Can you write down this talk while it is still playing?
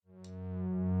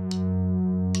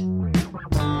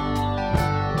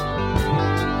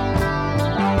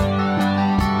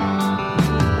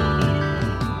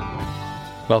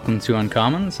Welcome to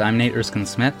Uncommons. I'm Nate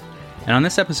Erskine-Smith, and on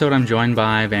this episode I'm joined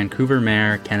by Vancouver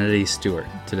Mayor Kennedy Stewart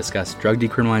to discuss drug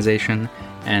decriminalization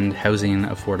and housing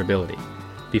affordability.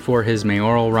 Before his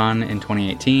mayoral run in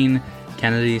 2018,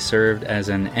 Kennedy served as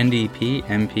an NDP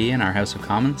MP in our House of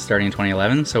Commons starting in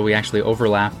 2011, so we actually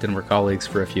overlapped and were colleagues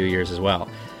for a few years as well.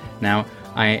 Now,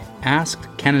 I asked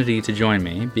Kennedy to join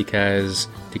me because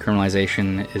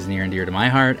decriminalization is near and dear to my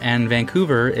heart, and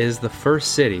Vancouver is the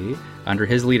first city under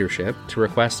his leadership to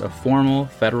request a formal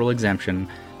federal exemption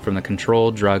from the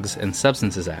Controlled Drugs and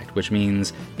Substances Act, which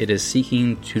means it is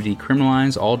seeking to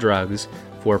decriminalize all drugs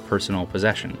for personal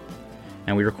possession.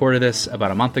 And we recorded this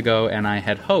about a month ago, and I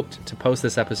had hoped to post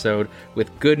this episode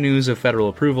with good news of federal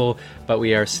approval, but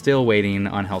we are still waiting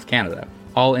on Health Canada.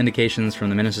 All indications from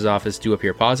the Minister's office do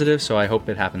appear positive, so I hope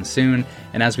it happens soon.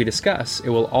 And as we discuss, it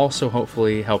will also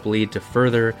hopefully help lead to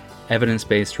further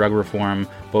evidence-based drug reform,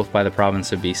 both by the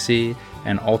province of BC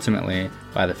and ultimately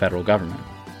by the federal government.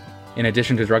 In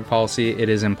addition to drug policy, it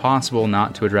is impossible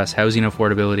not to address housing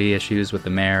affordability issues with the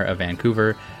Mayor of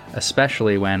Vancouver,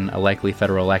 especially when a likely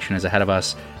federal election is ahead of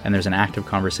us and there's an active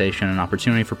conversation and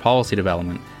opportunity for policy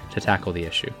development to tackle the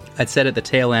issue. I'd said at the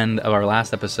tail end of our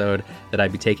last episode that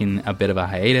I'd be taking a bit of a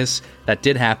hiatus. That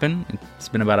did happen. It's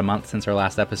been about a month since our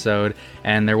last episode,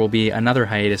 and there will be another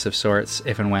hiatus of sorts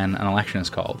if and when an election is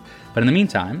called. But in the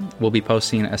meantime, we'll be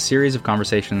posting a series of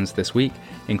conversations this week,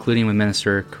 including with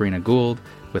Minister Karina Gould,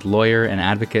 with lawyer and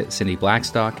advocate Cindy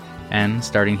Blackstock, and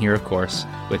starting here, of course,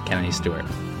 with Kennedy Stewart.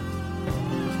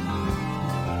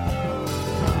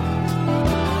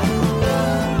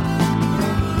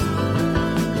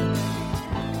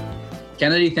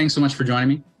 Kennedy, thanks so much for joining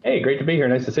me. Hey, great to be here.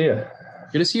 Nice to see you.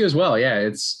 Good to see you as well. Yeah,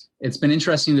 it's been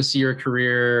interesting to see your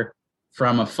career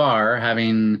from afar,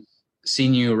 having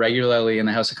seen you regularly in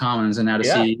the House of Commons, and now to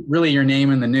see really your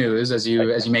name in the news as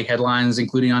you make headlines,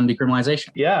 including on decriminalization.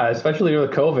 Yeah, especially with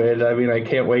COVID. I mean, I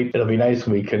can't wait. It'll be nice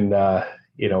when we can,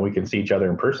 we can see each other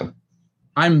in person.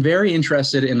 I'm very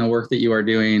interested in the work that you are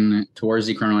doing towards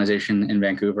decriminalization in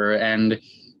Vancouver, and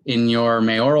in your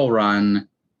mayoral run,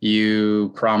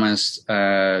 you promised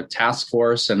a task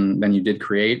force, and then you did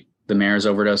create the Mayor's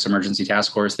Overdose Emergency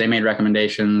Task Force. They made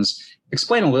recommendations.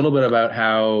 Explain a little bit about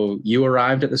how you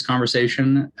arrived at this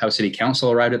conversation, how City Council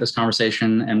arrived at this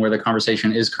conversation, and where the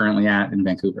conversation is currently at in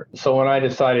Vancouver. So when I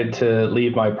decided to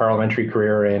leave my parliamentary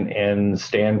career and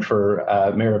stand for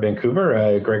Mayor of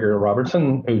Vancouver, Gregor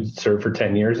Robertson, who served for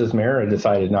 10 years as mayor,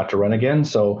 decided not to run again.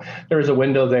 So there was a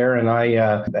window there, and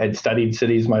I had studied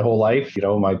cities my whole life. You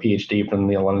know, my PhD from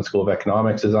the London School of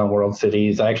Economics is on world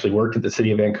cities. I actually worked at the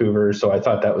City of Vancouver, so I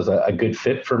thought that was a good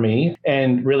fit for me.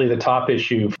 And really the top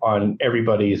issue on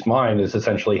everybody's mind is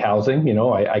essentially housing. You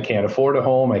know, I can't afford a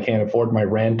home, I can't afford my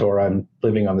rent, or I'm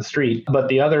living on the street. But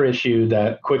the other issue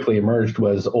that quickly emerged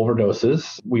was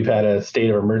overdoses. We've had a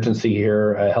state of emergency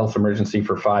here, a health emergency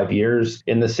for 5 years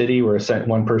in the city, where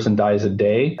one person dies a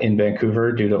day in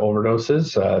Vancouver due to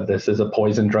overdoses. This is a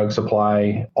poison drug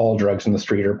supply. All drugs in the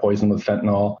street are poisoned with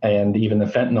fentanyl, and even the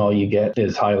fentanyl you get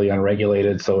is highly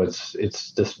unregulated, so it's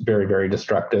just very, very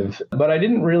destructive. But I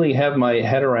didn't really have my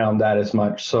head around that as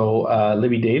much. So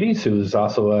Libby Davies, who's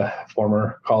also a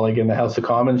former colleague in the House of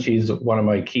Commons, she's one of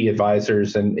my key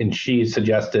advisors, and she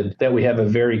suggested that we have a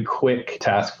very quick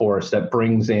task force that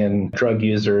brings in drug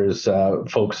users,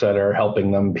 folks that are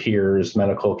helping them, peers,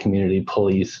 medical community,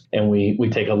 police, and we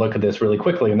take a look at this really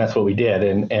quickly, and that's what we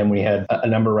did. And we had a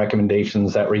number of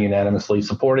recommendations that were unanimously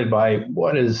supported by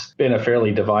what has been a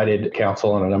fairly divided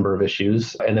council on a number of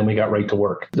issues, and then we got right to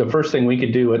work. The first thing we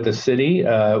could do at the city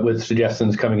with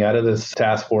suggestions coming out of this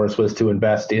task force was to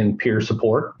invest in peer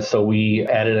support. So we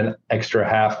added an extra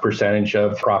 0.5%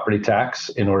 of property tax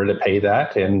in order to pay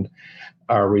that. And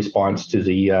our response to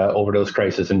the overdose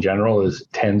crisis in general is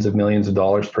tens of millions of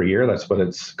dollars per year. That's what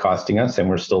it's costing us, and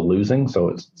we're still losing, so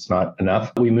it's not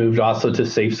enough. We moved also to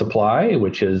safe supply,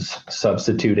 which is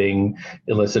substituting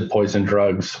illicit poison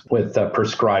drugs with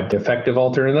prescribed effective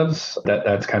alternatives.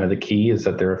 That's kind of the key, is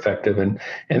that they're effective.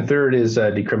 And third is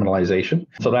decriminalization.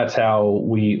 So that's how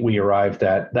we arrived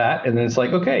at that. And then it's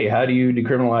like, okay, how do you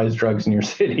decriminalize drugs in your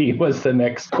city was the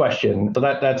next question. So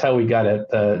that's how we got at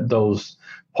those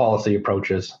policy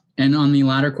approaches. And on the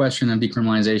latter question of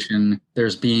decriminalization,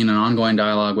 there's been an ongoing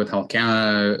dialogue with Health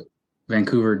Canada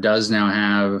Vancouver does now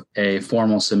have a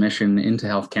formal submission into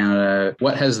Health Canada.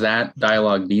 What has that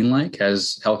dialogue been like?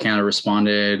 Has Health Canada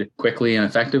responded quickly and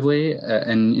effectively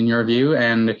in your view?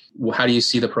 And how do you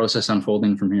see the process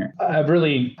unfolding from here? I've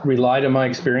really relied on my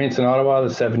experience in Ottawa,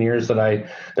 the 7 years that I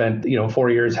spent, 4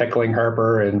 years heckling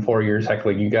Harper and 4 years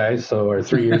heckling you guys, or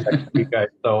 3 years heckling you guys.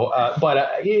 So,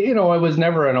 I was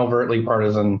never an overtly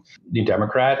partisan New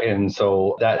Democrat, and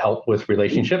so that helped with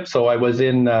relationships. So I was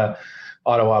in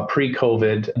Ottawa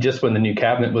pre-COVID, just when the new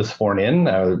cabinet was sworn in,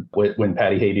 when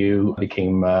Patty Haydu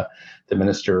became the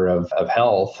Minister of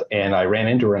Health, and I ran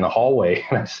into her in the hallway,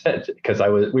 and I said, because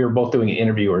we were both doing an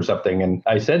interview or something, and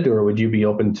I said to her, "Would you be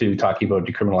open to talking about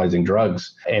decriminalizing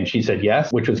drugs?" And she said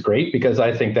yes, which was great, because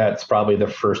I think that's probably the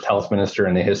first health minister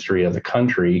in the history of the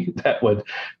country that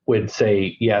would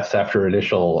say yes after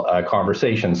initial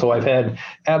conversation. So I've had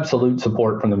absolute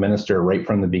support from the minister right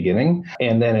from the beginning.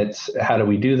 And then it's, how do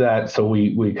we do that? So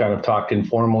we kind of talked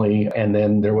informally, and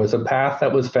then there was a path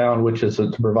that was found, which is to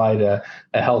provide a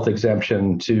health exemption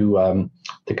to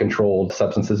the Controlled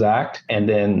Substances Act. And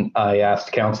then I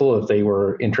asked council if they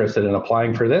were interested in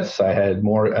applying for this. I had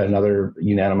another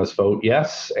unanimous vote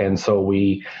yes. And so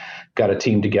we got a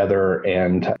team together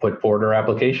and put forward our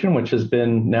application, which has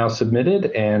been now submitted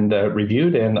and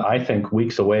reviewed, and I think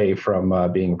weeks away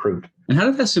from being approved. And how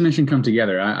did that submission come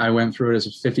together? I went through it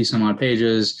as 50 some odd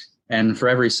pages, and for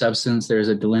every substance, there's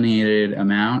a delineated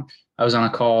amount. I was on a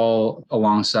call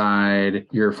alongside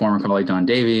your former colleague, Don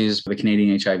Davies. The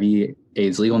Canadian HIV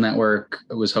AIDS Legal Network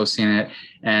was hosting it,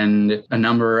 and a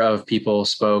number of people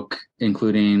spoke,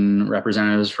 including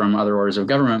representatives from other orders of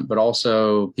government, but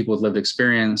also people with lived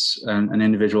experience, an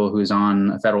individual who's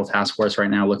on a federal task force right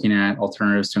now looking at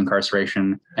alternatives to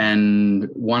incarceration. And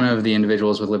one of the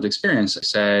individuals with lived experience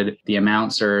said the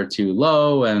amounts are too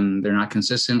low and they're not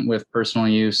consistent with personal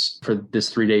use for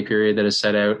this 3-day period that is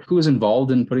set out. Who was involved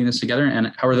in putting this together,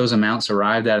 and how are those amounts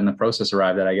arrived at and the process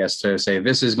arrived at, I guess, to say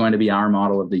this is going to be our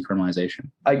model of decriminalization?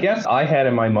 I guess I had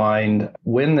in my mind,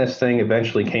 when this thing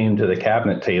eventually came to the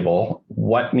cabinet table,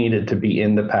 what needed to be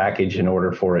in the package in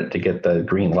order for it to get the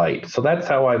green light. So that's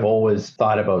how I've always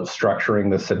thought about structuring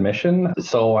the submission.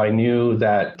 So I knew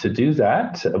that to do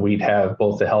that, we'd have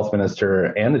both the health minister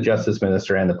and the justice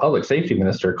minister and the public safety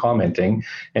minister commenting.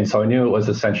 And so I knew it was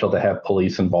essential to have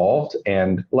police involved.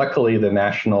 And luckily, the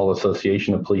National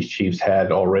Association of Police Chiefs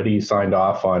had already signed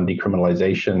off on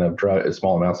decriminalization of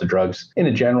small amounts of drugs in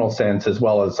a general sense, as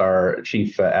well as our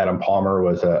chief, Adam Palmer,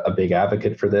 was a big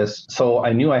advocate for this. So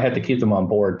I knew I had to keep them on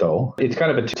board, though. It's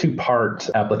kind of a two-part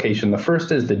application. The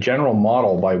first is the general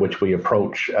model by which we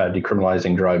approach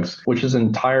decriminalizing drugs, which is an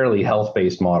entirely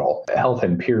health-based model, health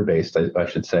and peer-based, I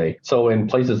should say. So in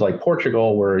places like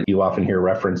Portugal, where you often hear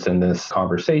referenced in this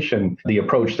conversation, the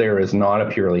approach there is not a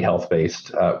purely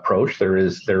health-based approach. There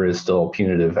is still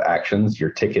punitive actions.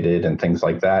 You're ticketed and things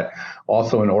like that.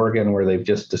 Also in Oregon, where they've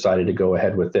just decided to go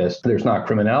ahead with this, there's not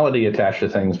criminality attached to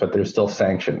things, but there's still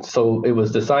sanctions. So it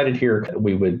was decided here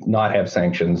we would not have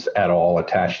sanctions at all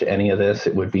attached to any of this.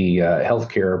 It would be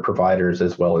healthcare providers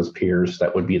as well as peers.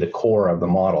 That would be the core of the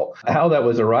model. How that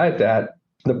was arrived at,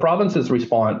 the province's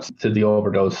response to the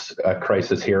overdose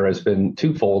crisis here has been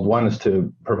twofold. One is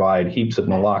to provide heaps of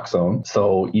naloxone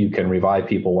so you can revive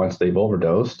people once they've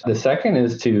overdosed. The second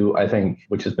is to, I think,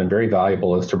 which has been very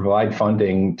valuable, is to provide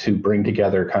funding to bring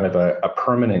together kind of a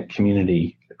permanent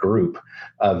community group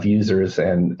of users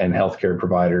and healthcare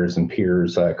providers and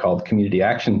peers called community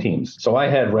action teams. So I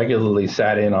had regularly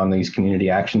sat in on these community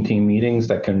action team meetings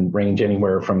that can range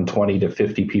anywhere from 20 to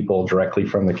 50 people directly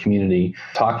from the community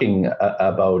talking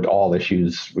about all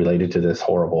issues related to this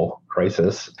horrible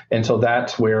crisis. And so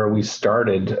that's where we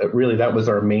started. Really, that was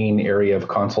our main area of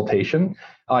consultation.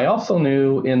 I also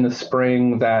knew in the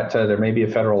spring that there may be a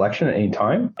federal election at any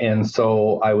time. And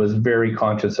so I was very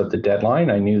conscious of the deadline.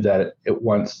 I knew that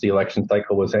once the election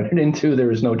cycle was entered into, there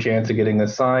was no chance of getting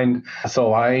this signed.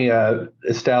 So I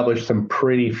established some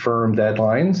pretty firm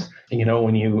deadlines. You know,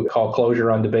 when you call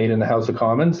closure on debate in the House of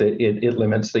Commons, it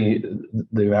limits the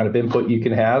amount of input you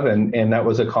can have. And that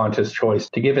was a conscious choice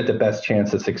to give it the best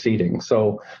chance of succeeding.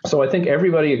 So I think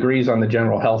everybody agrees on the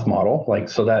general health model,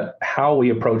 so that how we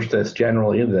approach this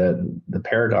generally, the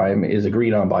paradigm is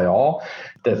agreed on by all.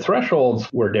 The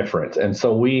thresholds were different. And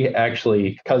so we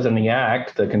actually, because in the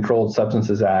Act, the Controlled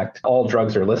Substances Act, all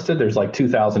drugs are listed. There's like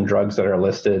 2,000 drugs that are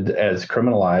listed as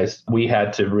criminalized. We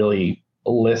had to really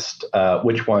list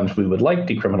which ones we would like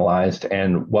decriminalized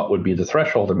and what would be the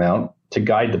threshold amount to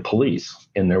guide the police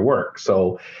in their work.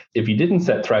 So if you didn't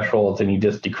set thresholds and you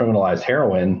just decriminalized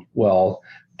heroin, well,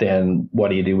 then what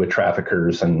do you do with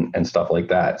traffickers and stuff like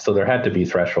that? So there had to be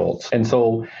thresholds. And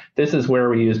so This is where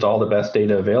we used all the best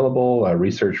data available,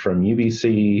 research from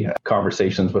UBC,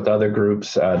 conversations with other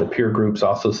groups. The peer groups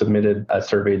also submitted a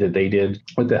survey that they did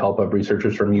with the help of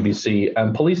researchers from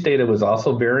UBC. Police data was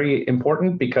also very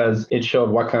important because it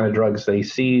showed what kind of drugs they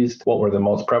seized, what were the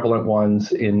most prevalent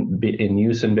ones in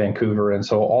use in Vancouver. And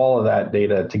so all of that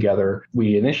data together,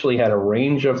 we initially had a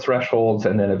range of thresholds,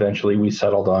 and then eventually we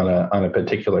settled on a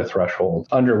particular threshold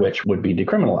under which would be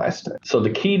decriminalized. So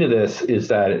the key to this is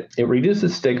that it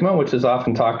reduces stigma, which is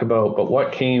often talked about, but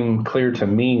what came clear to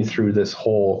me through this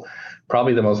whole,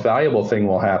 probably the most valuable thing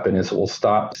will happen is it will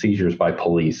stop seizures by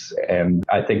police. And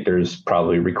I think there's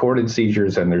probably recorded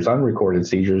seizures and there's unrecorded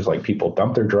seizures, like people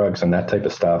dump their drugs and that type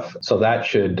of stuff. So that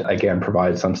should, again,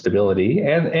 provide some stability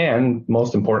and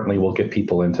most importantly, will get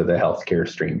people into the healthcare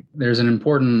stream. There's an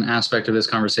important aspect of this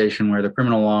conversation where the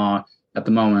criminal law at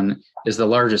the moment is the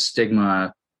largest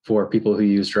stigma for people who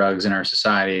use drugs in our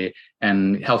society.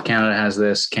 And Health Canada has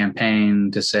this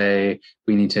campaign to say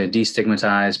we need to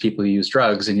destigmatize people who use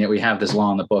drugs. And yet we have this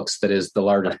law in the books that is the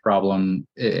largest problem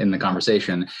in the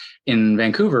conversation. In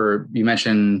Vancouver, you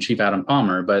mentioned Chief Adam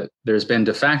Palmer, but there's been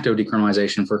de facto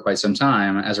decriminalization for quite some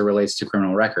time as it relates to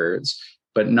criminal records,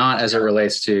 but not as it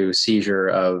relates to seizure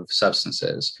of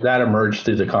substances. That emerged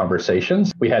through the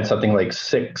conversations. We had something like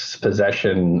 6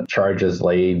 possession charges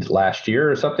laid last year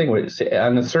or something, which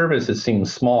on the surface it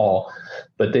seems small,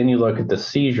 but then you look at the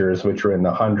seizures, which are in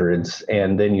the hundreds,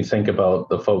 and then you think about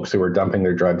the folks who are dumping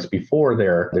their drugs before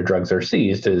their drugs are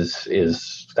seized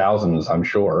is thousands, I'm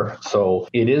sure. So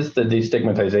it is the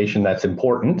destigmatization that's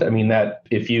important. I mean, that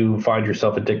if you find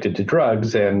yourself addicted to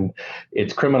drugs and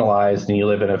it's criminalized and you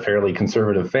live in a fairly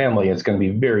conservative family, it's going to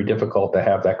be very difficult to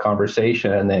have that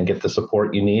conversation and then get the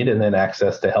support you need and then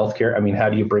access to healthcare. I mean, how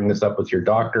do you bring this up with your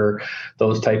doctor?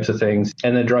 Those types of things.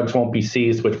 And the drugs won't be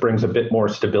seized, which brings a bit more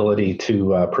stability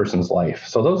to a person's life.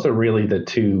 So those are really the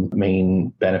 2 main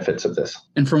benefits of this.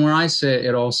 And from where I sit,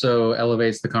 it also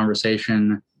elevates the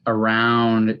conversation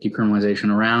around decriminalization,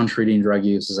 around treating drug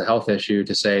use as a health issue,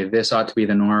 to say this ought to be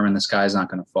the norm and the sky's not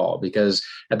going to fall. Because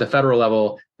at the federal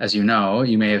level, as you know,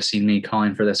 you may have seen me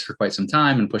calling for this for quite some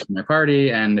time and pushing my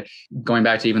party. And going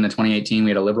back to even the 2018, we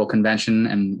had a Liberal convention,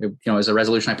 and it was a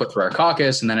resolution I put through our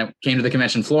caucus, and then it came to the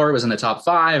convention floor. It was in the top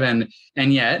 5, and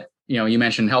yet, you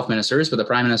mentioned health ministers, but the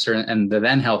Prime Minister and the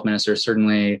then health minister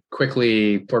certainly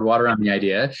quickly poured water on the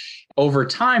idea. Over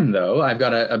time, though, I've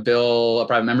got a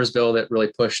private member's bill that really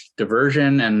pushed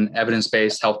diversion and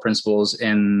evidence-based health principles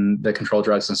in the Controlled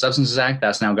Drugs and Substances Act.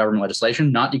 That's now government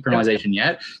legislation, not decriminalization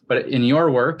yet. But in your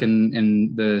work and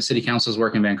in the City Council's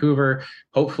work in Vancouver,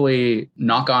 hopefully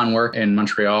knock on work in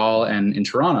Montreal and in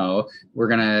Toronto, we're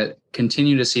going to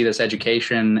continue to see this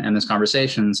education and this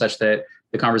conversation such that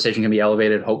the conversation can be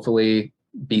elevated, hopefully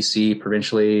BC,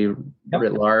 provincially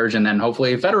writ large, and then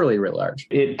hopefully federally writ large.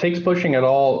 It takes pushing at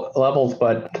all levels,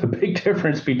 but the big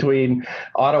difference between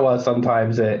Ottawa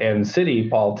sometimes and city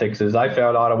politics is I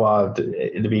found Ottawa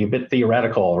to be a bit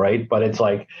theoretical, right? But it's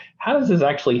like, how does this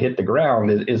actually hit the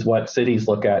ground is what cities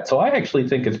look at. So I actually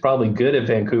think it's probably good if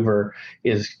Vancouver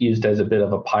is used as a bit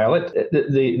of a pilot.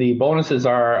 The bonuses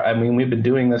are, I mean, we've been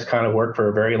doing this kind of work for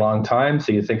a very long time.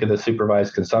 So you think of the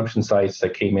supervised consumption sites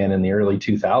that came in the early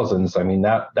 2000s. I mean,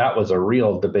 that was a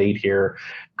real debate here,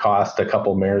 cost a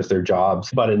couple mayors their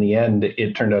jobs. But in the end,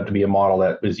 it turned out to be a model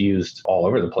that was used all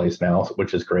over the place now,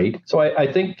 which is great. So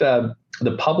I think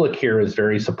the public here is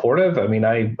very supportive. I mean,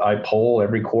 I poll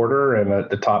every quarter, and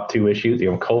the top 2 issues,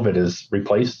 COVID is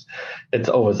replaced. It's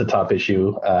always the top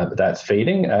issue that's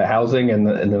fading, housing, and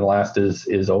then the last is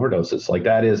overdoses. Like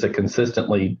that is a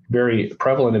consistently very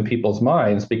prevalent in people's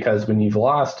minds, because when you've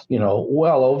lost,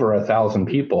 well over 1,000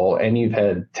 people and you've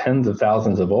had tens of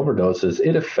thousands of overdoses,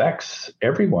 it affects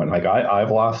everyone. Like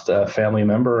I've lost a family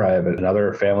member. I have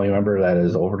another family member that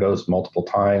has overdosed multiple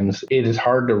times. It is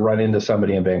hard to run into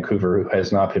somebody in Vancouver who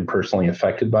has not been personally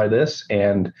affected by this.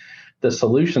 And the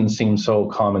solution seems so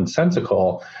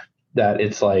commonsensical that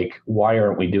it's like, why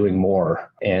aren't we doing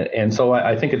more? And so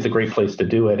I think it's a great place to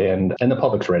do it. And the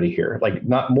public's ready here, like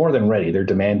not more than ready. They're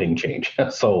demanding change.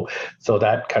 So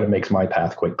that kind of makes my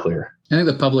path quite clear. I think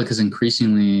the public is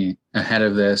increasingly ahead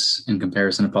of this in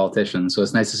comparison to politicians. So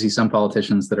it's nice to see some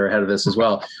politicians that are ahead of this as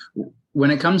well.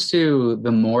 When it comes to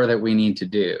the more that we need to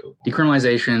do,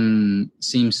 decriminalization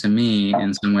seems to me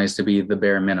in some ways to be the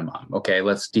bare minimum. Okay,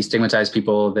 let's destigmatize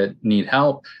people that need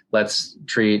help. Let's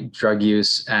treat drug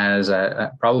use as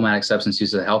a problematic substance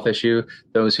use as a health issue.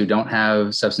 Those who don't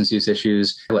have substance use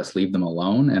issues, let's leave them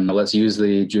alone. And let's use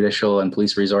the judicial and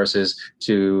police resources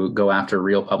to go after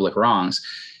real public wrongs.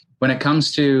 When it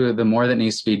comes to the more that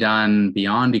needs to be done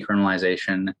beyond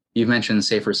decriminalization, you've mentioned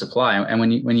safer supply. And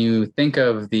when you think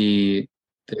of the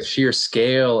the sheer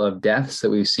scale of deaths that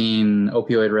we've seen,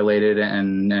 opioid related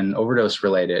and overdose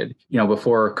related.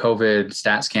 Before COVID,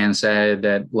 StatsCan said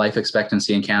that life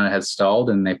expectancy in Canada had stalled,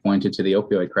 and they pointed to the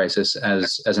opioid crisis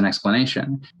as an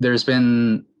explanation. There's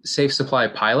been safe supply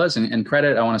pilots, and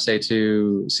credit, I want to say,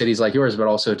 to cities like yours, but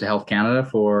also to Health Canada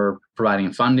for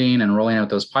providing funding and rolling out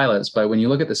those pilots. But when you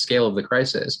look at the scale of the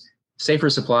crisis, safer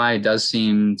supply does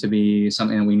seem to be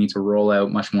something that we need to roll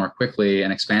out much more quickly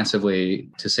and expansively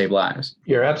to save lives.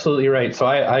 You're absolutely right. So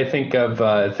I think of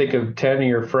 10 of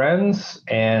your friends,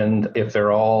 and if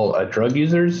they're all drug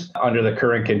users under the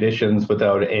current conditions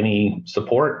without any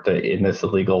support in this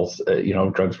illegal,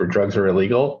 drugs where drugs are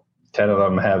illegal, 10 of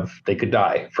them they could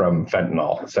die from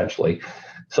fentanyl, essentially.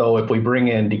 So if we bring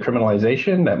in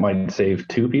decriminalization, that might save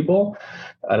 2 people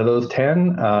out of those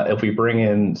 10. If we bring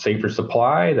in safer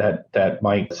supply, that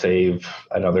might save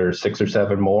another 6 or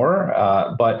 7 more.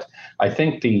 But I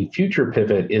think the future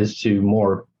pivot is to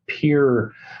more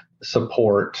peer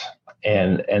support.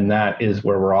 And that is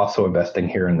where we're also investing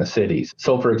here in the cities.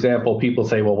 So, for example, people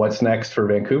say, well, what's next for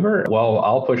Vancouver? Well,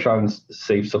 I'll push on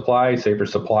safer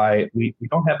supply. We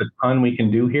don't have a ton we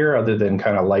can do here other than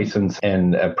kind of license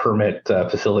and permit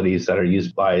facilities that are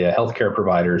used by healthcare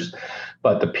providers.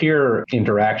 But the peer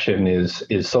interaction is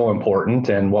so important.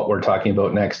 And what we're talking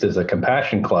about next is a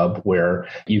compassion club where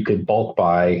you could bulk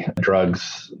buy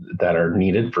drugs that are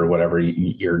needed for whatever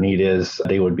your need is.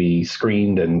 They would be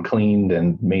screened and cleaned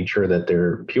and made sure that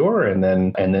they're pure, and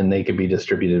then they could be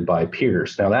distributed by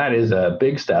peers. Now, that is a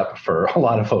big step for a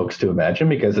lot of folks to imagine,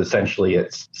 because essentially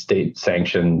it's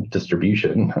state-sanctioned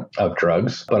distribution of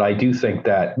drugs. But I do think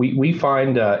that we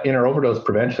find in our overdose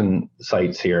prevention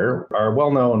sites here, our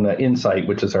well-known Insight,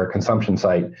 which is our consumption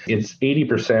site, it's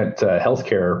 80%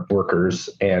 healthcare workers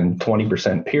and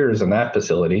 20% peers in that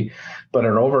facility. But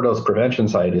an overdose prevention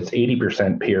site, it's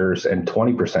 80% peers and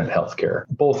 20% healthcare.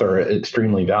 Both are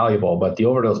extremely valuable, but the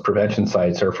overdose prevention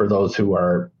sites are for those who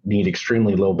need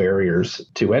extremely low barriers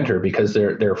to enter, because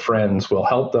their friends will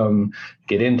help them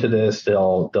get into this.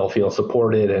 They'll feel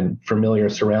supported and familiar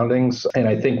surroundings. And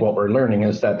I think what we're learning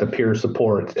is that the peer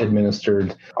support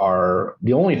administered are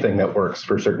the only thing that works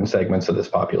for certain segments of this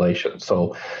population.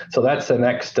 So that's the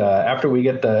next, after we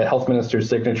get the health minister's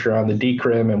signature on the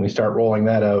decrim and we start rolling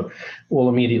that out, we'll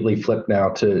immediately flip now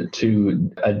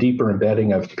to a deeper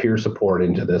embedding of peer support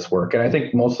into this work. And I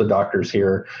think most of the doctors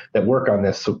here that work on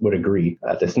this would agree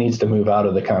that this needs to move out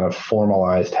of the kind of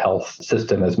formalized health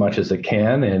system as much as it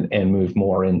can and move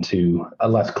more into a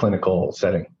less clinical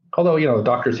setting. Although, the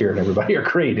doctors here and everybody are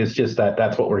great. It's just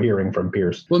that's what we're hearing from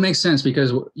peers. Well, it makes sense,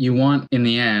 because you want, in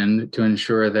the end, to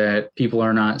ensure that people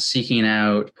are not seeking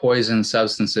out poison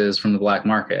substances from the black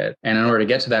market. And in order to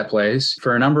get to that place,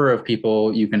 for a number of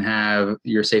people, you can have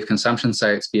your safe consumption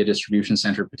sites be a distribution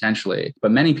center potentially.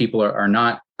 But many people are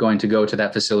not going to go to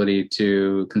that facility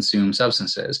to consume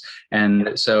substances.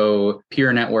 And so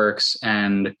peer networks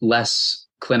and less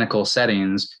clinical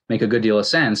settings make a good deal of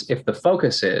sense if the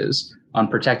focus is on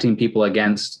protecting people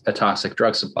against a toxic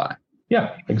drug supply.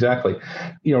 Yeah, exactly.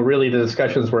 Really the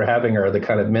discussions we're having are the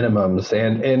kind of minimums.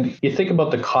 And you think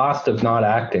about the cost of not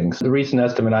acting. So the recent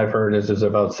estimate I've heard is there's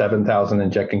about 7,000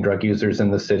 injecting drug users in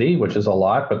the city, which is a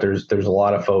lot, but there's a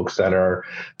lot of folks that are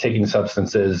taking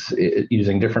substances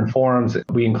using different forms.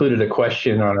 We included a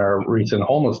question on our recent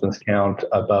homelessness count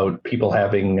about people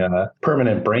having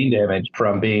permanent brain damage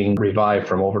from being revived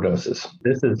from overdoses.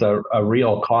 This is a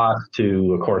real cost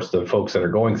to, of course, the folks that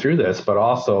are going through this, but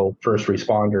also first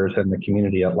responders and the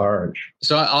community at large.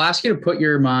 So I'll ask you to put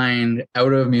your mind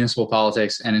out of municipal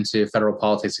politics and into federal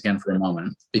politics again for a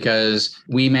moment, because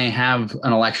we may have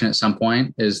an election at some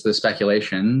point, is the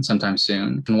speculation, sometime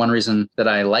soon. And one reason that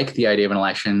I like the idea of an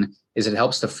election is it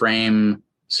helps to frame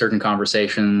certain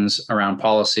conversations around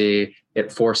policy.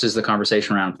 It forces the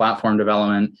conversation around platform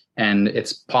development. And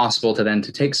it's possible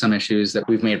to take some issues that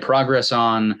we've made progress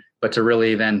on, but to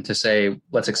really then to say,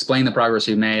 let's explain the progress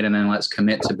we've made, and then let's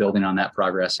commit to building on that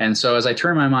progress. And so as I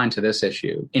turn my mind to this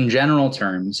issue, in general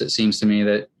terms, it seems to me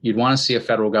that you'd want to see a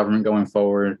federal government going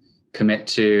forward commit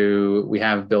to, we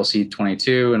have Bill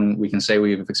C-22, and we can say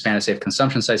we've expanded safe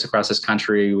consumption sites across this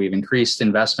country. We've increased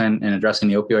investment in addressing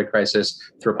the opioid crisis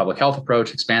through a public health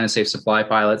approach, expanded safe supply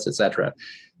pilots, et cetera.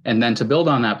 And then to build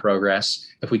on that progress,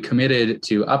 if we committed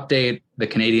to update the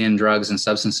Canadian drugs and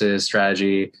substances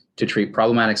strategy to treat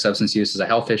problematic substance use as a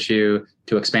health issue,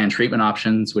 to expand treatment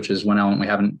options, which is one element we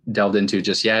haven't delved into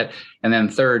just yet. And then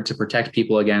third, to protect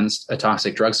people against a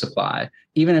toxic drug supply.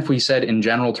 Even if we said in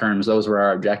general terms, those were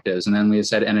our objectives. And then we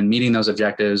said, and in meeting those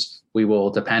objectives, we will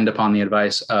depend upon the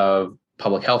advice of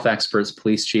public health experts,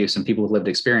 police chiefs, and people with lived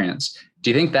experience. Do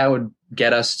you think that would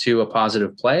get us to a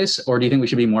positive place, or do you think we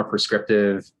should be more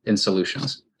prescriptive in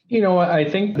solutions? I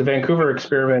think the Vancouver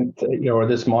experiment, or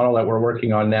this model that we're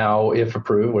working on now, if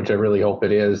approved, which I really hope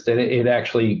it is, then it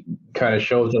actually kind of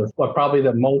shows us what probably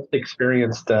the most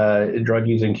experienced drug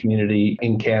using community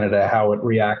in Canada, how it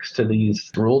reacts to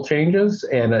these rule changes.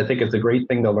 And I think it's a great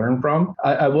thing to learn from.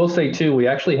 I will say, too, we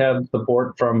actually have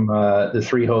support from the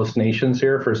 3 host nations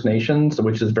here, First Nations,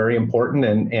 which is very important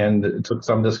and it took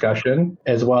some discussion,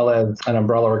 as well as an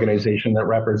umbrella organization that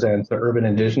represents the urban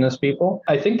Indigenous people.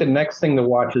 I think the next thing to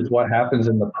watch is what happens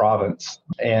in the province,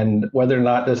 and whether or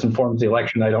not this informs the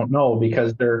election, I don't know,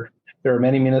 because there are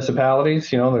many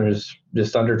municipalities. There's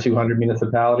just under 200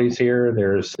 municipalities here.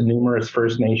 There's numerous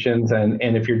First Nations. And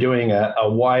if you're doing a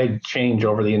wide change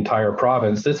over the entire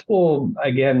province, this will,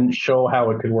 again, show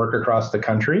how it could work across the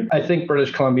country. I think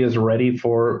British Columbia is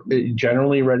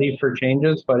generally ready for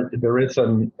changes, but there is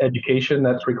some education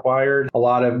that's required. A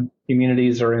lot of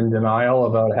communities are in denial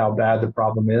about how bad the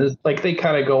problem is. Like, they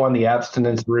kind of go on the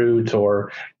abstinence route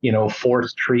or,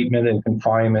 forced treatment and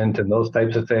confinement and those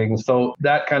types of things. So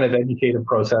that kind of educative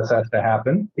process has to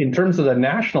happen. In terms of the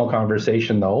national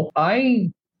conversation, though,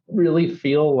 I really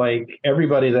feel like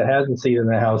everybody that has a seat in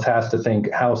the House has to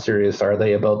think, how serious are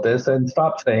they about this? And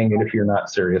stop saying it if you're not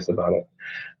serious about it.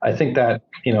 I think that,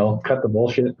 cut the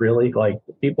bullshit, really. Like,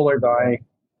 people are dying.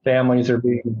 Families are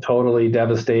being totally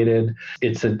devastated.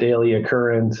 It's a daily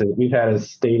occurrence. We've had a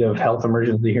state of health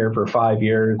emergency here for 5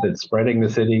 years. It's spreading to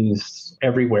cities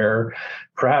everywhere,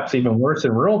 perhaps even worse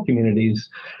in rural communities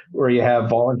where you have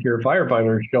volunteer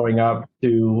firefighters showing up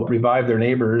to revive their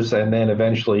neighbors and then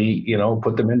eventually,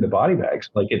 put them into body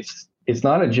bags. Like, it's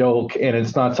not a joke, and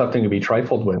it's not something to be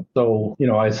trifled with. So,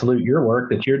 I salute your work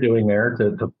that you're doing there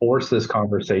to force this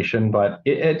conversation. But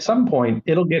at some point,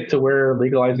 it'll get to where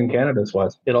legalizing cannabis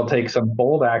was. It'll take some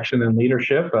bold action and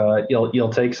leadership.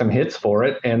 You'll take some hits for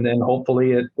it, and then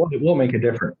hopefully it will make a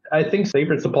difference. I think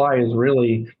safer supply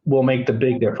will make the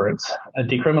big difference. A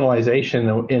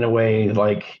decriminalization, in a way,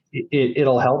 like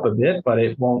it'll help a bit, but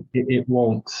it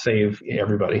won't save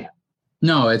everybody.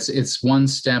 No, it's one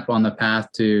step on the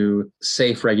path to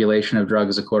safe regulation of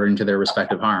drugs according to their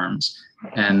respective harms.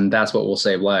 And that's what will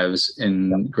save lives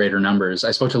in greater numbers.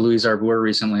 I spoke to Louise Arbour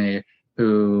recently,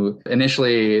 who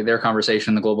initially their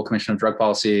conversation, the Global Commission of Drug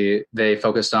Policy, they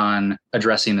focused on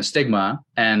addressing the stigma,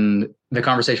 and the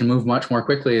conversation moved much more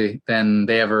quickly than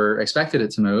they ever expected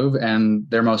it to move. And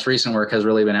their most recent work has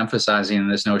really been emphasizing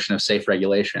this notion of safe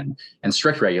regulation and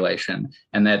strict regulation,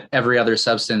 and that every other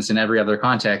substance in every other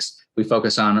context, we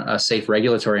focus on a safe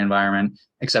regulatory environment,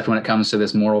 except when it comes to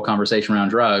this moral conversation around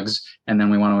drugs. And then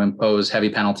we want to impose heavy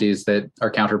penalties that are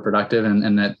counterproductive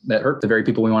and that hurt the very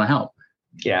people we want to help.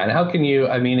 Yeah. And how can you,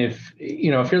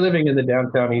 if you're living in the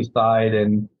downtown east side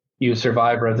and you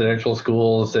survive residential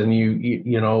schools and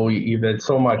you've had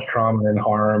so much trauma and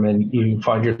harm and you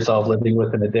find yourself living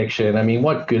with an addiction,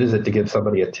 what good is it to give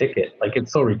somebody a ticket? Like,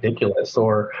 it's so ridiculous.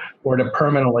 Or to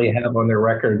permanently have on their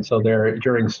record, so they're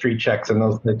during street checks and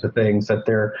those types of things, that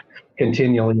they're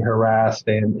continually harassed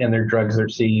and their drugs are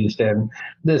seized. And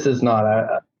this is not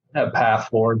a path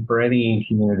forward for any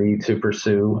community to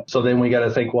pursue. So then we got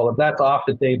to think, well, if that's off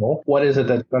the table, what is it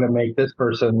that's going to make this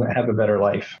person have a better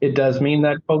life? It does mean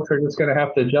that folks are just going to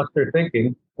have to adjust their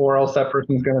thinking, or else that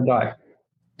person's going to die.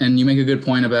 And you make a good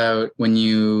point about when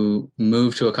you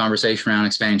move to a conversation around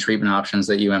expanding treatment options,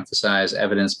 that you emphasize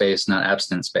evidence-based, not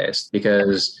abstinence-based,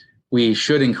 because we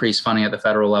should increase funding at the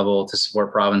federal level to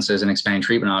support provinces in expanding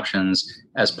treatment options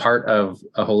as part of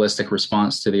a holistic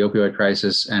response to the opioid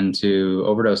crisis and to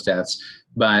overdose deaths.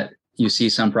 But you see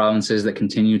some provinces that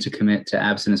continue to commit to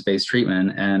abstinence-based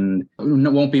treatment, and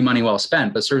it won't be money well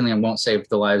spent, but certainly it won't save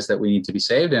the lives that we need to be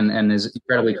saved, and is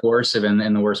incredibly coercive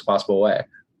in the worst possible way.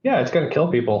 Yeah, it's going to kill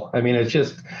people. It's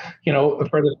just,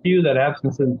 for the few that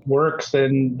abstinence works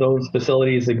and those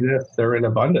facilities exist, they're in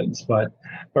abundance. But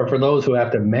for those who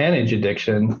have to manage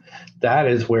addiction, that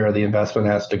is where the investment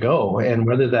has to go. And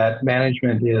whether that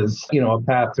management is, a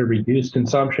path to reduce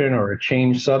consumption or a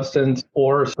change substance,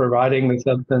 or providing the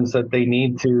substance that they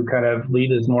need to kind of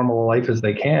lead as normal a life as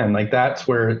they can, like that's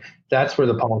where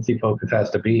the policy focus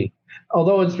has to be.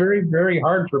 Although it's very, very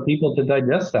hard for people to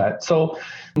digest that. So,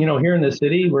 here in the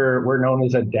city, we're known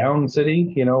as a down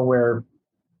city, where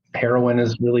Heroin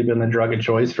has really been the drug of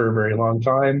choice for a very long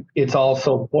time. It's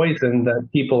also poison that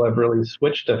people have really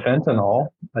switched to fentanyl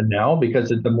now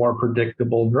because it's a more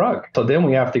predictable drug. So then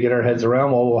we have to get our heads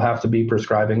around, well, we'll have to be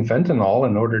prescribing fentanyl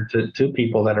in order to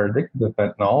people that are addicted to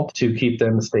fentanyl to keep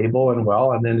them stable and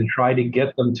well, and then to try to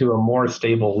get them to a more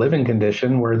stable living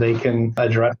condition where they can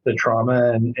address the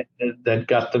trauma and that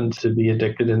got them to be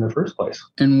addicted in the first place.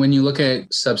 And when you look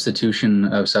at substitution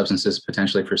of substances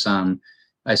potentially for some,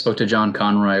 I spoke to John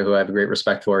Conroy, who I have a great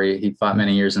respect for. He fought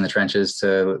many years in the trenches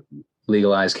to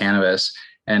legalize cannabis.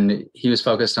 And he was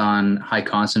focused on high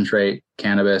concentrate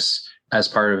cannabis as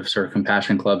part of sort of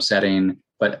compassion club setting,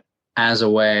 but as a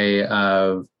way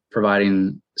of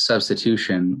providing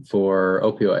substitution for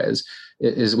opioids.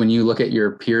 Is when you look at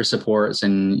your peer supports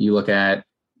and you look at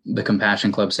the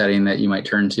compassion club setting that you might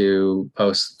turn to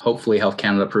post, hopefully, Health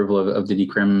Canada approval of the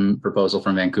decrim proposal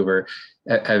from Vancouver.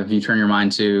 Have you turned your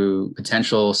mind to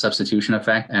potential substitution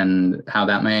effect and how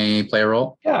that may play a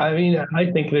role? Yeah, I mean,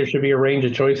 I think there should be a range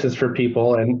of choices for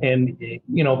people, and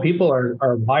people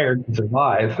are wired to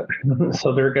survive,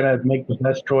 so they're going to make the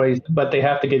best choice, but they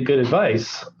have to get good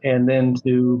advice, and then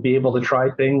to be able to try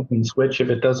things and switch if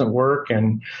it doesn't work,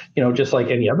 and just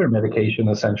like any other medication,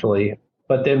 essentially.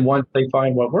 But then once they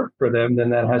find what works for them, then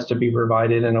that has to be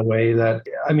provided in a way that,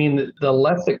 the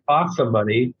less it costs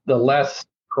somebody, the less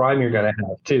crime you're going to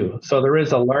have too. So there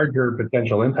is a larger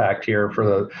potential impact here for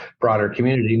the broader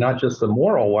community, not just the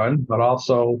moral one, but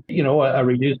also, a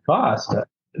reduced cost.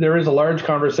 There is a large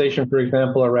conversation, for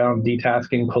example, around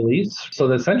detasking police.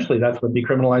 So essentially that's what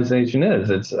decriminalization is.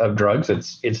 It's of drugs.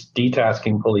 It's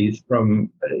detasking police from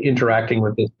interacting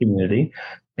with this community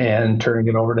and turning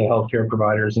it over to healthcare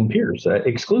providers and peers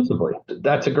exclusively.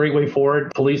 That's a great way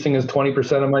forward. Policing is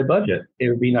 20% of my budget. It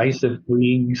would be nice if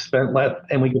we spent less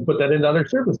and we could put that into other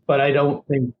services. But I don't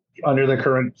think under the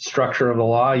current structure of the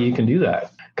law, you can do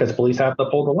that because police have to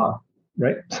uphold the law,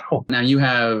 right? So now you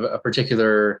have a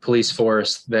particular police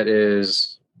force that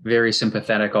is very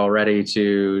sympathetic already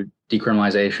to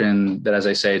decriminalization, that, as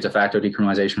I say, de facto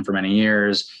decriminalization for many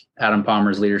years. Adam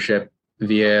Palmer's leadership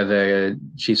via the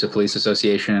Chiefs of Police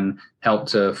Association helped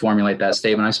to formulate that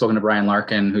statement. I've spoken to Brian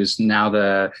Larkin, who's now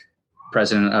the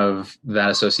president of that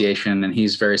association, and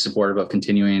he's very supportive of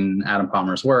continuing Adam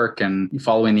Palmer's work and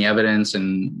following the evidence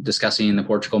and discussing the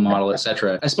Portugal model, et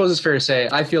cetera. I suppose it's fair to say,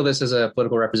 I feel this as a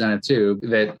political representative too,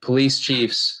 that police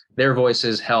chiefs, their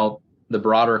voices help the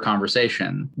broader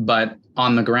conversation. But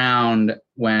on the ground,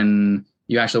 when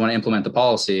you actually want to implement the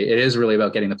policy, it is really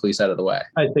about getting the police out of the way.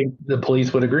 I think the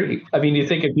police would agree. You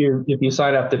think if you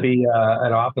sign up to be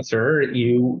an officer,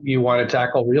 you want to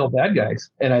tackle real bad guys.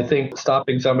 And I think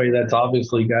stopping somebody that's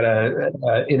obviously got an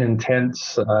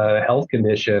intense health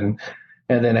condition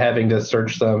and then having to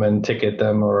search them and ticket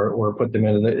them or put them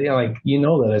into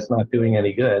that it's not doing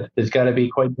any good. It's got to be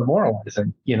quite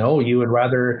demoralizing. You would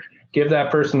rather give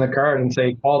that person the card and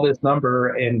say, call this number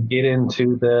and get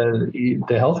into the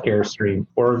healthcare stream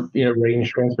or,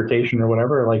 range transportation or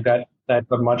whatever like that. That's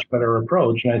a much better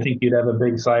approach. And I think you'd have a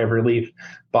big sigh of relief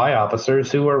by officers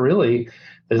who are really,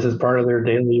 this is part of their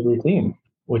daily routine,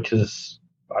 which is,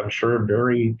 I'm sure,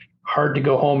 very hard to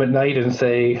go home at night and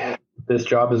say, this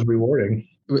job is rewarding.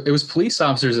 It was police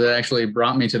officers that actually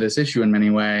brought me to this issue in many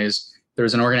ways. There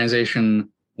was an organization,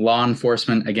 Law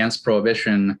Enforcement Against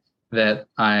Prohibition, that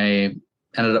I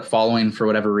ended up following for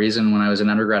whatever reason when I was an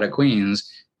undergrad at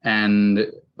Queen's. And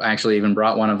I actually even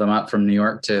brought one of them up from New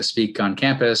York to speak on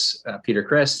campus, Peter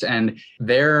Christ. And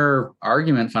their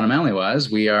argument fundamentally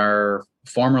was, we are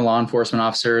former law enforcement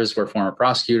officers, we're former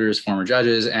prosecutors, former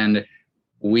judges, and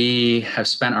we have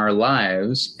spent our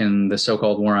lives in the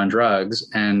so-called war on drugs.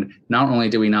 And not only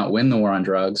did we not win the war on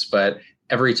drugs, but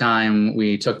every time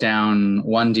we took down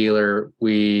one dealer,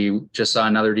 we just saw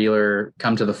another dealer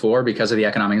come to the fore because of the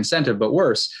economic incentive. But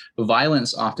worse,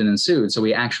 violence often ensued. So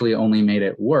we actually only made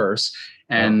it worse.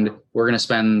 And we're going to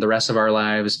spend the rest of our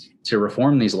lives to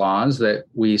reform these laws that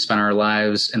we spent our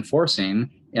lives enforcing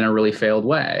in a really failed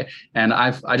way. And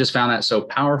I just found that so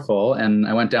powerful. And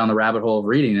I went down the rabbit hole of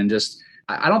reading and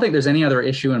I don't think there's any other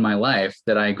issue in my life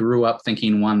that I grew up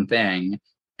thinking one thing.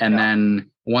 And then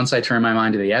once I turned my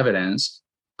mind to the evidence,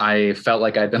 I felt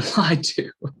like I'd been lied to.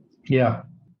 Yeah.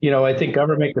 I think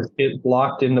government gets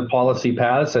locked into policy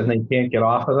paths and they can't get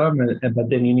off of them. But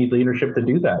then you need leadership to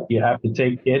do that. You have to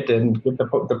take it and get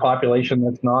the population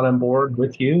that's not on board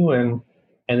with you and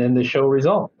and then to show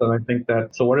results. And I think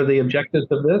that, so what are the objectives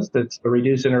of this? It's to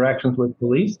reduce interactions with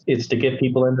police. It's to get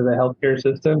people into the healthcare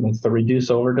system. It's to reduce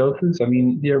overdoses. I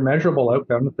mean, there are measurable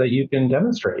outcomes that you can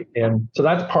demonstrate. And so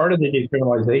that's part of the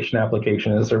decriminalization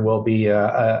application, is there will be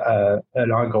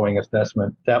an ongoing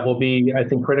assessment that will be, I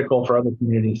think, critical for other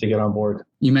communities to get on board.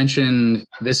 You mentioned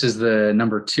this is the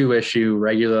number 2 issue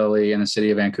regularly in the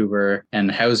city of Vancouver,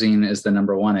 and housing is the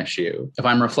number 1 issue. If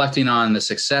I'm reflecting on the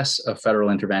success of federal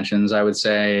interventions, I would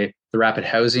say the Rapid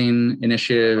Housing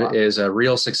Initiative is a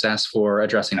real success for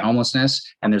addressing homelessness,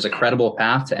 and there's a credible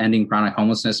path to ending chronic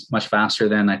homelessness much faster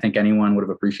than I think anyone would have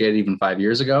appreciated even 5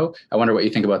 years ago. I wonder what you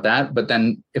think about that. But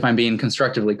then if I'm being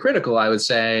constructively critical, I would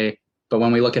say, but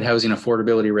when we look at housing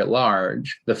affordability writ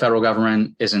large, the federal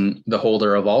government isn't the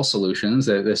holder of all solutions.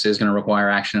 This is going to require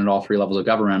action at all 3 levels of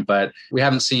government, but we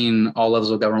haven't seen all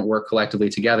levels of government work collectively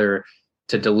together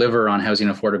to deliver on housing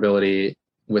affordability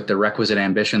with the requisite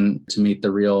ambition to meet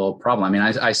the real problem. I mean,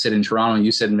 I sit in Toronto,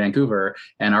 you sit in Vancouver,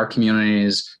 and our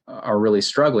communities are really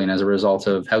struggling as a result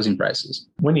of housing prices.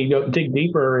 When you go dig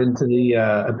deeper into the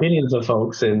opinions of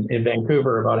folks in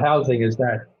Vancouver about housing, is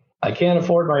that I can't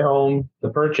afford my home to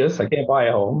purchase. I can't buy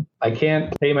a home. I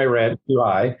can't pay my rent too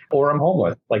high, or I'm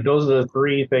homeless. Like, those are the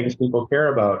 3 things people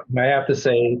care about. And I have to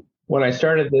say, when I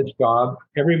started this job,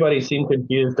 everybody seemed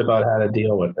confused about how to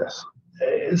deal with this.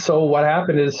 So what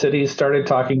happened is cities started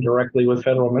talking directly with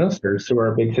federal ministers through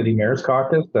our big city mayor's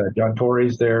caucus. John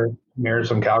Tory's there, mayors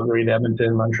from Calgary,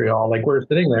 Edmonton, Montreal. Like, we're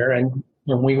sitting there and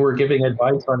we were giving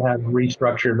advice on how to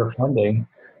restructure the funding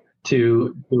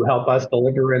to help us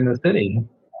deliver in the city.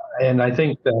 And I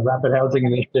think the Rapid Housing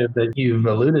Initiative that you've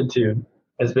alluded to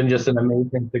has been just an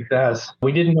amazing success.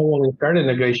 We didn't know when we started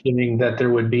negotiating that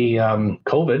there would be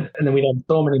COVID, and then we'd have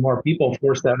so many more people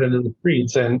forced out into the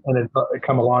streets, and it's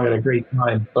come along at a great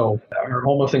time. So our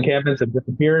homeless encampments have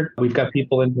disappeared. We've got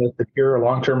people into secure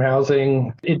long-term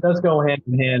housing. It does go hand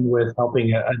in hand with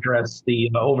helping address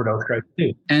the overdose crisis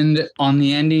too. And on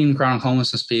the ending chronic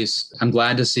homelessness piece, I'm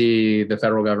glad to see the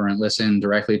federal government listen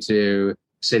directly to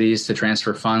cities to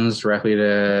transfer funds directly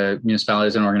to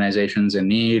municipalities and organizations in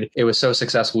need. It was so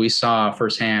successful. We saw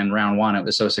firsthand round 1, it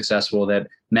was so successful that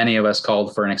many of us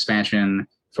called for an expansion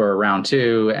for round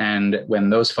 2. And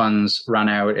when those funds run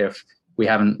out, if we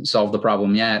haven't solved the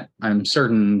problem yet, I'm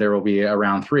certain there will be a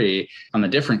round 3 on the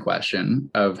different question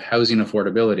of housing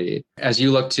affordability. As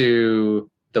you look to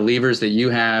the levers that you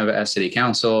have as city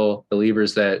council, the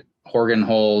levers that Horgan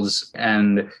holds,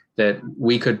 and that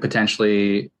we could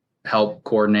potentially help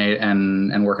coordinate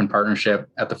and work in partnership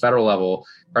at the federal level,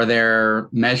 are there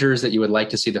measures that you would like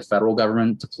to see the federal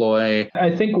government deploy?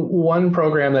 I think one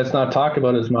program that's not talked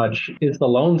about as much is the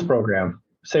loans program.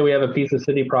 Say we have a piece of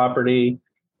city property,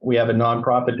 we have a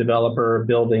nonprofit developer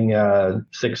building a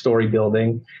 6-story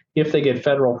building. If they get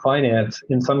federal finance,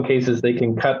 in some cases, they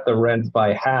can cut the rents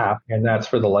by half, and that's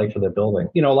for the life of the building.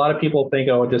 A lot of people think,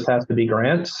 oh, it just has to be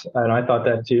grants. And I thought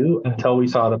that too, until we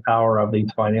saw the power of these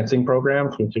financing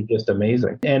programs, which are just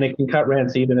amazing. And it can cut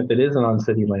rents even if it isn't on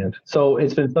city land. So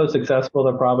it's been so successful,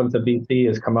 the province of BC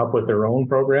has come up with their own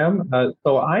program.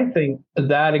 So I think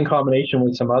that, in combination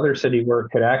with some other city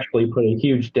work, could actually put a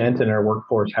huge dent in our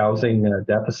workforce housing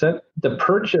deficit. The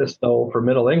purchase, though, for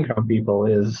middle income people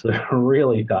is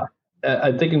really tough.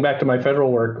 I'm thinking back to my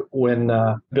federal work when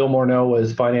Bill Morneau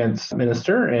was finance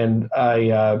minister, and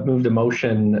I moved a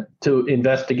motion to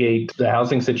investigate the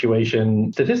housing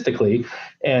situation statistically.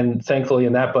 And thankfully,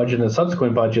 in that budget and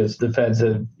subsequent budgets, the feds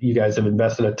you guys have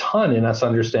invested a ton in us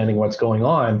understanding what's going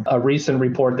on. A recent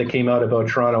report that came out about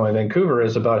Toronto and Vancouver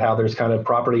is about how there's kind of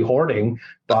property hoarding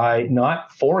by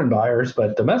not foreign buyers,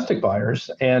 but domestic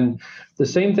buyers. And the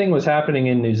same thing was happening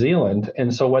in New Zealand.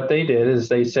 And so what they did is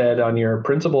they said, on your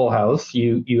principal house,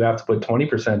 you have to put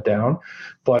 20% down.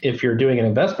 But if you're doing an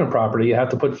investment property, you have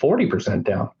to put 40%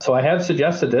 down. So I have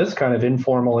suggested this kind of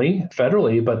informally,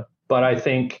 federally, but I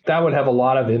think that would have a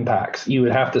lot of impacts. You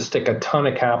would have to stick a ton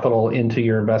of capital into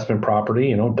your investment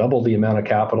property, double the amount of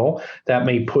capital. That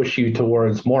may push you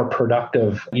towards more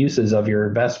productive uses of your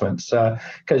investments.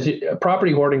 Because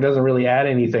property hoarding doesn't really add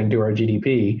anything to our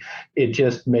GDP. It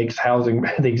just makes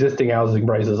the existing housing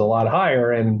prices a lot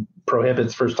higher and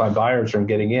prohibits first-time buyers from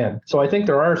getting in. So I think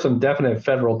there are some definite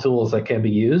federal tools that can be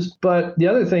used. But the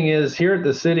other thing is, here at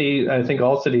the city, I think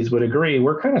all cities would agree,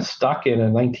 we're kind of stuck in a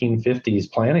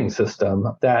 1950s planning system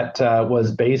that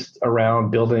was based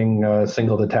around building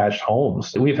single detached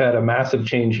homes. We've had a massive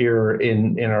change here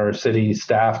in our city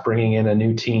staff, bringing in a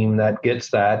new team that gets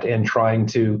that and trying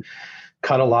to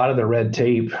cut a lot of the red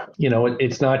tape.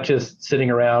 It's not just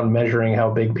sitting around measuring how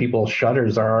big people's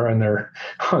shutters are on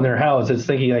their house. It's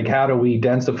thinking like, how do we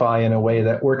densify in a way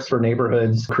that works for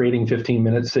neighborhoods, creating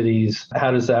 15-minute cities? How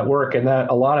does that work? And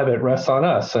that a lot of it rests on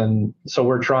us. And so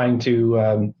we're trying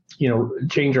to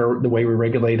change the way we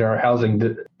regulate our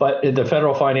housing. But the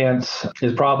federal finance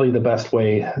is probably the best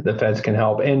way the feds can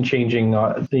help, and changing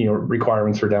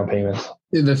requirements for down payments.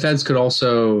 The feds could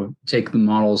also take the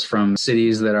models from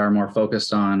cities that are more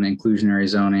focused on inclusionary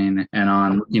zoning and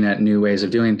on new ways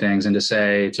of doing things, and to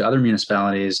say to other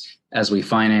municipalities, as we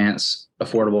finance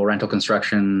affordable rental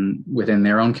construction within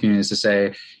their own communities, to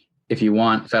say, if you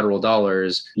want federal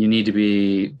dollars, you need to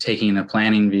be taking a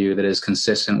planning view that is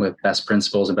consistent with best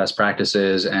principles and best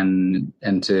practices, and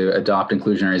to adopt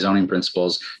inclusionary zoning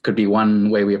principles could be one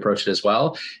way we approach it as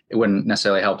well. It wouldn't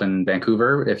necessarily help in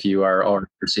Vancouver if you are already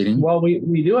proceeding. Well,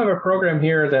 we do have a program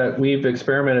here that we've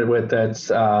experimented with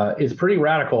that's is pretty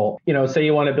radical. Say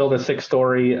you want to build a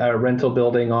 6-story rental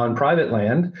building on private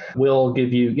land, we'll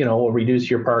give you, we'll reduce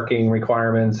your parking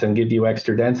requirements and give you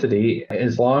extra density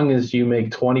as long as you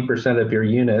make 20% of your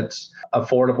units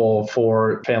affordable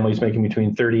for families making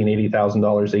between $30,000 and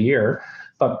 $80,000 a year,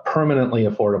 but permanently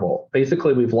affordable.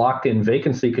 Basically, we've locked in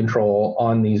vacancy control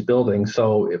on these buildings.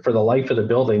 So for the life of the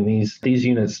building, these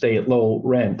units stay at low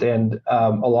rent. And a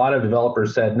lot of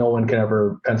developers said no one can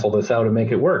ever pencil this out and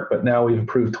make it work. But now we've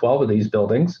approved 12 of these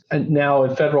buildings. And now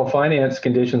if federal finance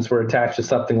conditions were attached to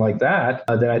something like that,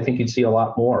 then I think you'd see a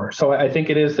lot more. So I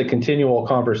think it is the continual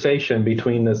conversation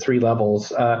between the three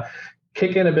levels.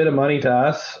 Kick in a bit of money to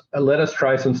us, let us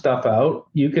try some stuff out.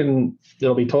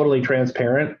 It'll be totally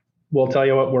transparent. We'll tell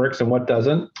you what works and what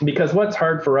doesn't. Because what's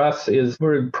hard for us is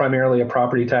we're primarily a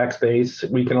property tax base.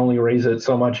 We can only raise it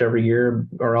so much every year,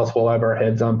 or else we'll have our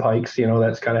heads on pikes.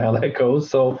 That's kind of how that goes.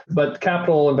 So, but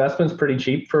capital investment's pretty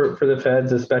cheap for the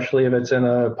feds, especially if it's in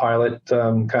a pilot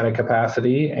kind of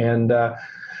capacity. And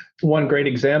one great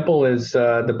example is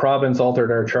the province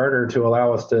altered our charter to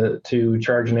allow us to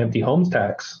charge an empty homes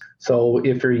tax. So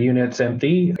if your unit's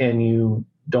empty and you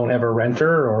don't have a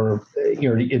renter, or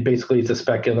it basically is a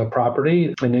speculative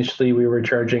property. Initially, we were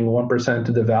charging 1%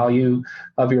 of the value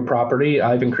of your property.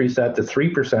 I've increased that to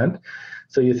 3%.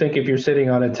 So you think if you're sitting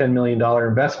on a $10 million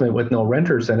investment with no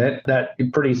renters in it, that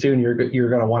pretty soon you're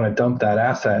going to want to dump that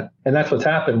asset. And that's what's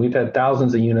happened. We've had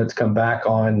thousands of units come back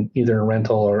on either a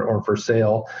rental or for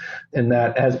sale, and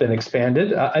that has been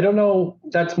expanded. I don't know.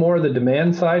 That's more the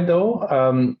demand side, though.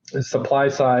 The supply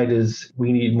side is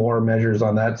we need more measures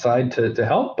on that side to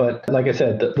help. But like I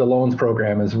said, the loans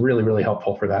program is really, really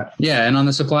helpful for that. Yeah. And on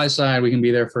the supply side, we can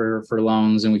be there for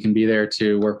loans, and we can be there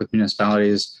to work with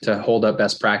municipalities to hold up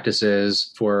best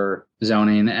practices for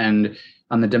zoning. And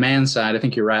on the demand side, I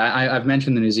think you're right. I've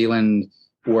mentioned the New Zealand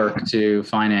work to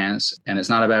finance, and it's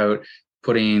not about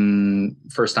putting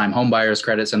first-time home buyers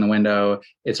credits in the window.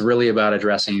 It's really about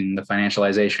addressing the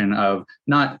financialization of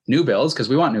not new builds, because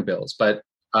we want new builds, but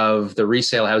of the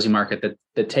resale housing market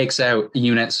that takes out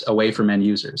units away from end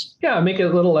users. Yeah, make it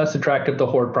a little less attractive to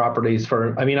hoard properties.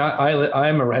 I'm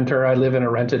a renter. I live in a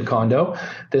rented condo.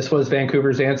 This was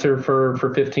Vancouver's answer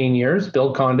for 15 years.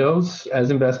 Build condos as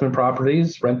investment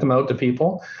properties, rent them out to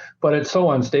people, but it's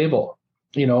so unstable.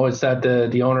 It's that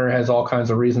the owner has all kinds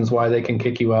of reasons why they can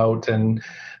kick you out. And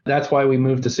that's why we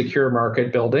moved to secure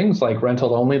market buildings like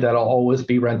rental only. That'll always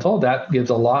be rental. That gives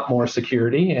a lot more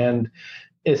security. And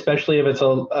especially if it's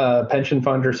a pension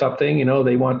fund or something,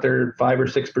 they want their 5 or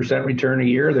 6% return a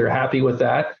year. They're happy with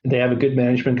that. They have a good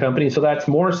management company. So that's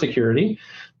more security.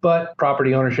 But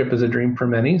property ownership is a dream for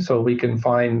many, so we can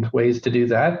find ways to do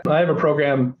that. I have a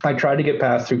program I tried to get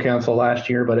passed through council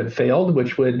last year, but it failed,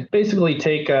 which would basically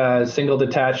take a single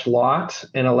detached lot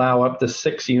and allow up to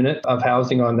 6 units of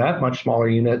housing on that, much smaller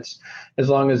units, as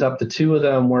long as up to 2 of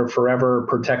them were forever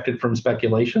protected from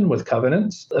speculation with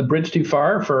covenants. A bridge too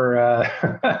far for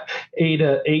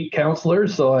 8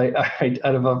 councillors, so I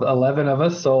out of 11 of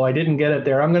us, so I didn't get it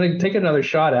there. I'm going to take another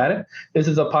shot at it. This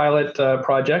is a pilot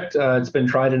project. It's been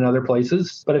tried in other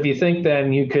places. But if you think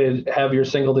then you could have your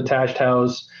single detached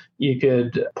house, you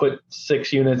could put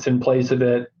 6 units in place of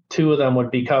it. 2 of them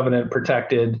would be covenant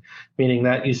protected, meaning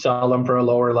that you sell them for a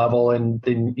lower level, and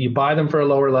then you buy them for a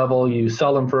lower level, you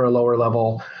sell them for a lower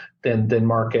level than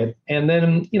market. And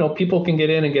then, people can get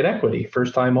in and get equity,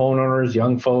 first-time homeowners,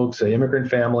 young folks, immigrant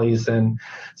families. And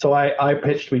so I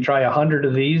pitched, we try 100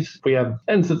 of these. We have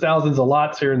tens of thousands of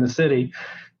lots here in the city.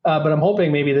 But I'm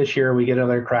hoping maybe this year we get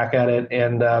another crack at it.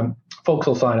 And folks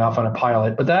will sign off on a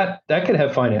pilot, but that could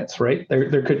have finance, right?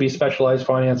 There could be specialized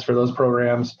finance for those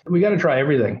programs. We got to try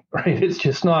everything, right? It's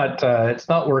just not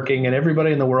working, and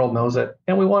everybody in the world knows it.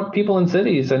 And we want people in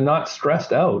cities and not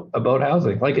stressed out about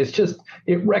housing. Like,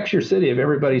 it wrecks your city if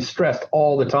everybody's stressed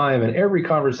all the time, and every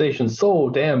conversation's so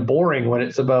damn boring when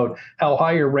it's about how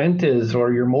high your rent is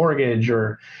or your mortgage.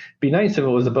 Or be nice if it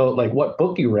was about like what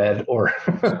book you read or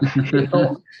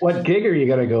what gig are you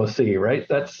going to go see, right?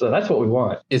 That's what we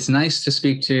want. It's nice to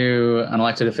speak to an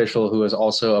elected official who is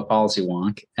also a policy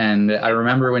wonk. And I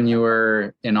remember when you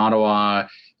were in Ottawa,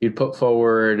 you'd put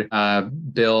forward a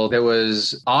bill that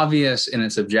was obvious in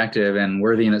its objective and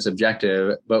worthy in its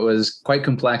objective, but was quite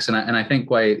complex and I think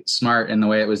quite smart in the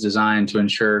way it was designed to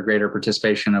ensure greater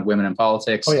participation of women in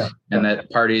politics. And that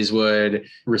parties would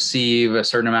receive a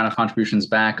certain amount of contributions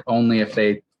back only if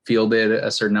they fielded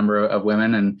a certain number of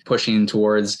women, and pushing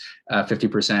towards a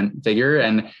 50% figure.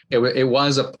 And it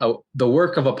was the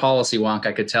work of a policy wonk,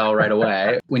 I could tell right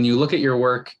away. When you look at your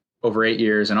work over 8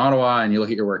 years in Ottawa and you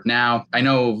look at your work now, I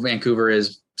know Vancouver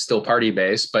is still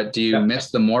party-based, but do you miss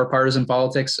the more partisan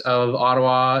politics of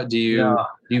Ottawa? Do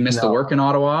you miss the work in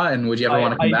Ottawa? And would you ever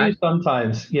want to come back? I do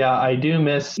sometimes. Yeah, I do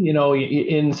miss,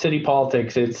 in city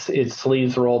politics, it's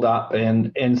sleeves rolled up,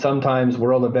 and sometimes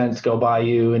world events go by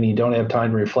you and you don't have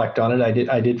time to reflect on it.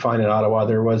 I did find in Ottawa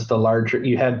there was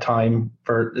you had time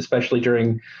for, especially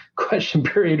during question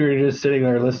period, where you're just sitting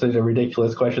there listening to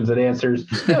ridiculous questions and answers,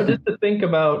 just to think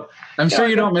about. I'm sure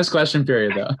you don't miss question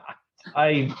period though.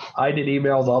 I did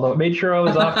emails made sure I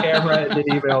was off camera and did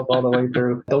emails all the way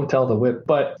through. Don't tell the whip.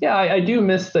 But yeah, I do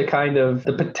miss the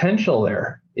potential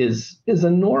there is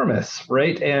enormous,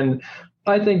 right? And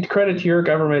I think credit to your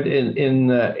government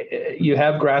you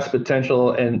have grasped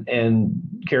potential and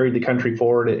carried the country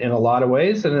forward in a lot of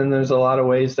ways. And then there's a lot of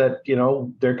ways that,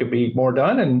 there could be more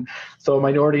done. And so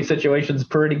minority situation's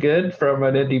pretty good from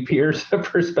an NDPer's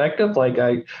perspective. Like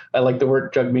I like the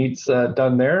work Jagmeet's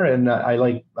done there. And I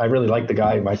really like the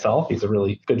guy myself. He's a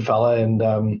really good fella.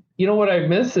 And, what I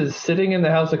miss is sitting in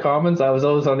the House of Commons. I was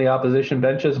always on the opposition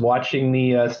benches watching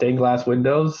the stained glass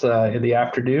windows in the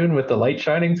afternoon with the light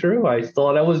shining through. I'd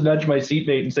always nudge my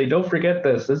seatmate and say, "Don't forget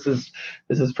this. This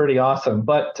is pretty awesome."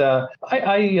 But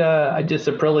I just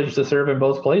a privilege to serve in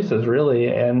both places, really.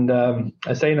 And I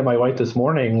was saying to my wife this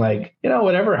morning,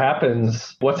 whatever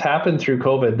happens, what's happened through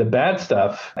COVID, the bad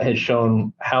stuff has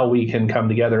shown how we can come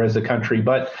together as a country.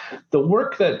 But the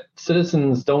work that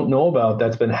citizens don't know about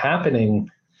that's been happening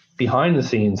behind the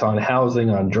scenes on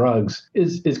housing, on drugs,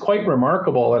 is quite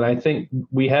remarkable. And I think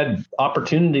we had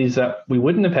opportunities that we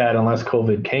wouldn't have had unless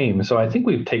COVID came. So I think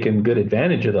we've taken good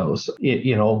advantage of those,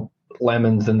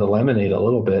 lemons in the lemonade a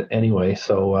little bit anyway.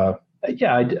 So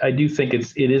I do think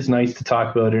it is nice to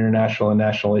talk about international and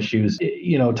national issues.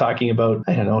 Talking about,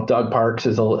 dog parks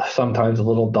is sometimes a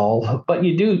little dull, but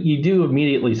you do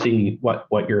immediately see what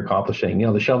you're accomplishing.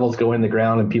 The shovels go in the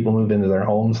ground and people move into their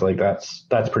homes. Like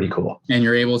that's pretty cool. And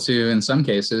you're able to, in some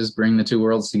cases, bring the two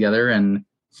worlds together and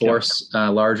force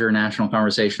a larger national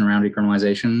conversation around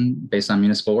decriminalization based on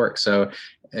municipal work. So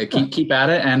keep at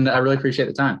it. And I really appreciate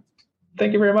the time.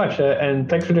 Thank you very much. And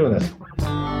thanks for doing this.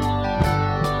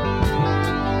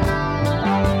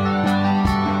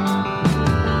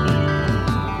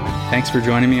 Thanks for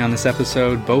joining me on this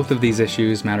episode. Both of these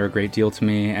issues matter a great deal to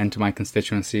me and to my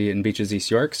constituency in Beaches, East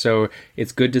York, so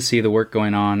it's good to see the work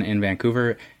going on in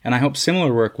Vancouver, and I hope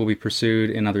similar work will be pursued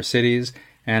in other cities,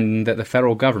 and that the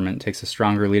federal government takes a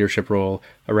stronger leadership role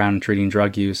around treating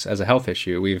drug use as a health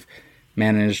issue. We've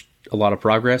managed a lot of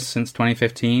progress since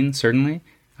 2015, certainly.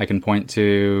 I can point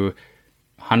to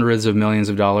hundreds of millions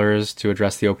of dollars to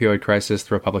address the opioid crisis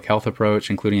through a public health approach,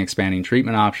 including expanding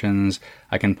treatment options.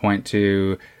 I can point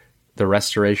to the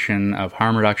restoration of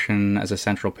harm reduction as a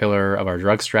central pillar of our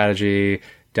drug strategy,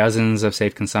 dozens of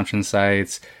safe consumption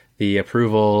sites, the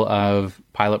approval of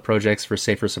pilot projects for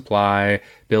safer supply,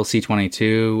 Bill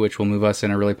C-22, which will move us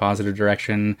in a really positive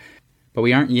direction. But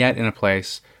we aren't yet in a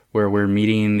place where we're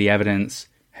meeting the evidence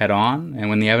head on. And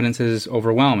when the evidence is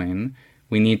overwhelming,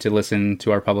 we need to listen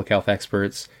to our public health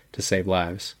experts to save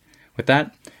lives. With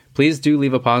that, please do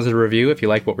leave a positive review if you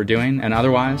like what we're doing. And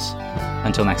otherwise,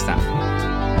 until next time.